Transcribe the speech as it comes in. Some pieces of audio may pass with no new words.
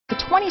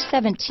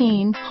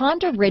2017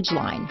 Honda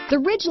Ridgeline. The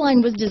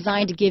Ridgeline was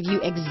designed to give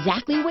you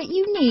exactly what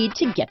you need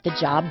to get the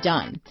job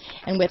done.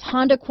 And with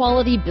Honda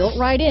quality built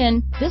right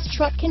in, this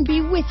truck can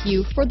be with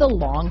you for the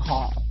long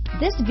haul.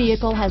 This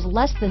vehicle has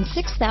less than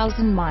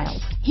 6,000 miles.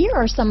 Here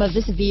are some of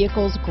this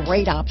vehicle's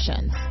great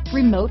options: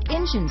 remote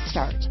engine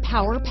start,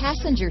 power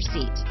passenger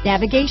seat,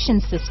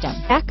 navigation system,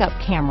 backup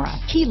camera,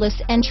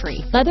 keyless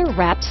entry,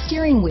 leather-wrapped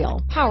steering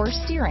wheel, power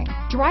steering,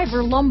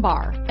 driver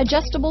lumbar,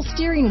 adjustable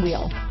steering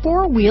wheel,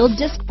 four-wheel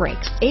disc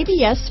brakes,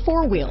 ABS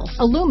four-wheel,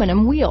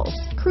 aluminum wheels,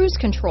 cruise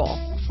control,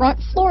 front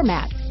floor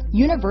mats,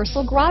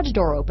 universal garage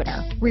door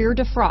opener, rear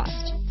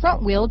defrost,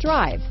 front wheel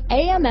drive,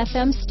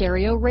 AM/FM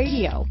stereo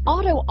radio,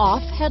 auto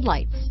off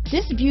headlights.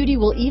 This beauty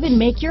will even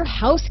make your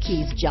house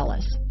keys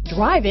jealous.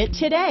 Drive it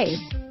today.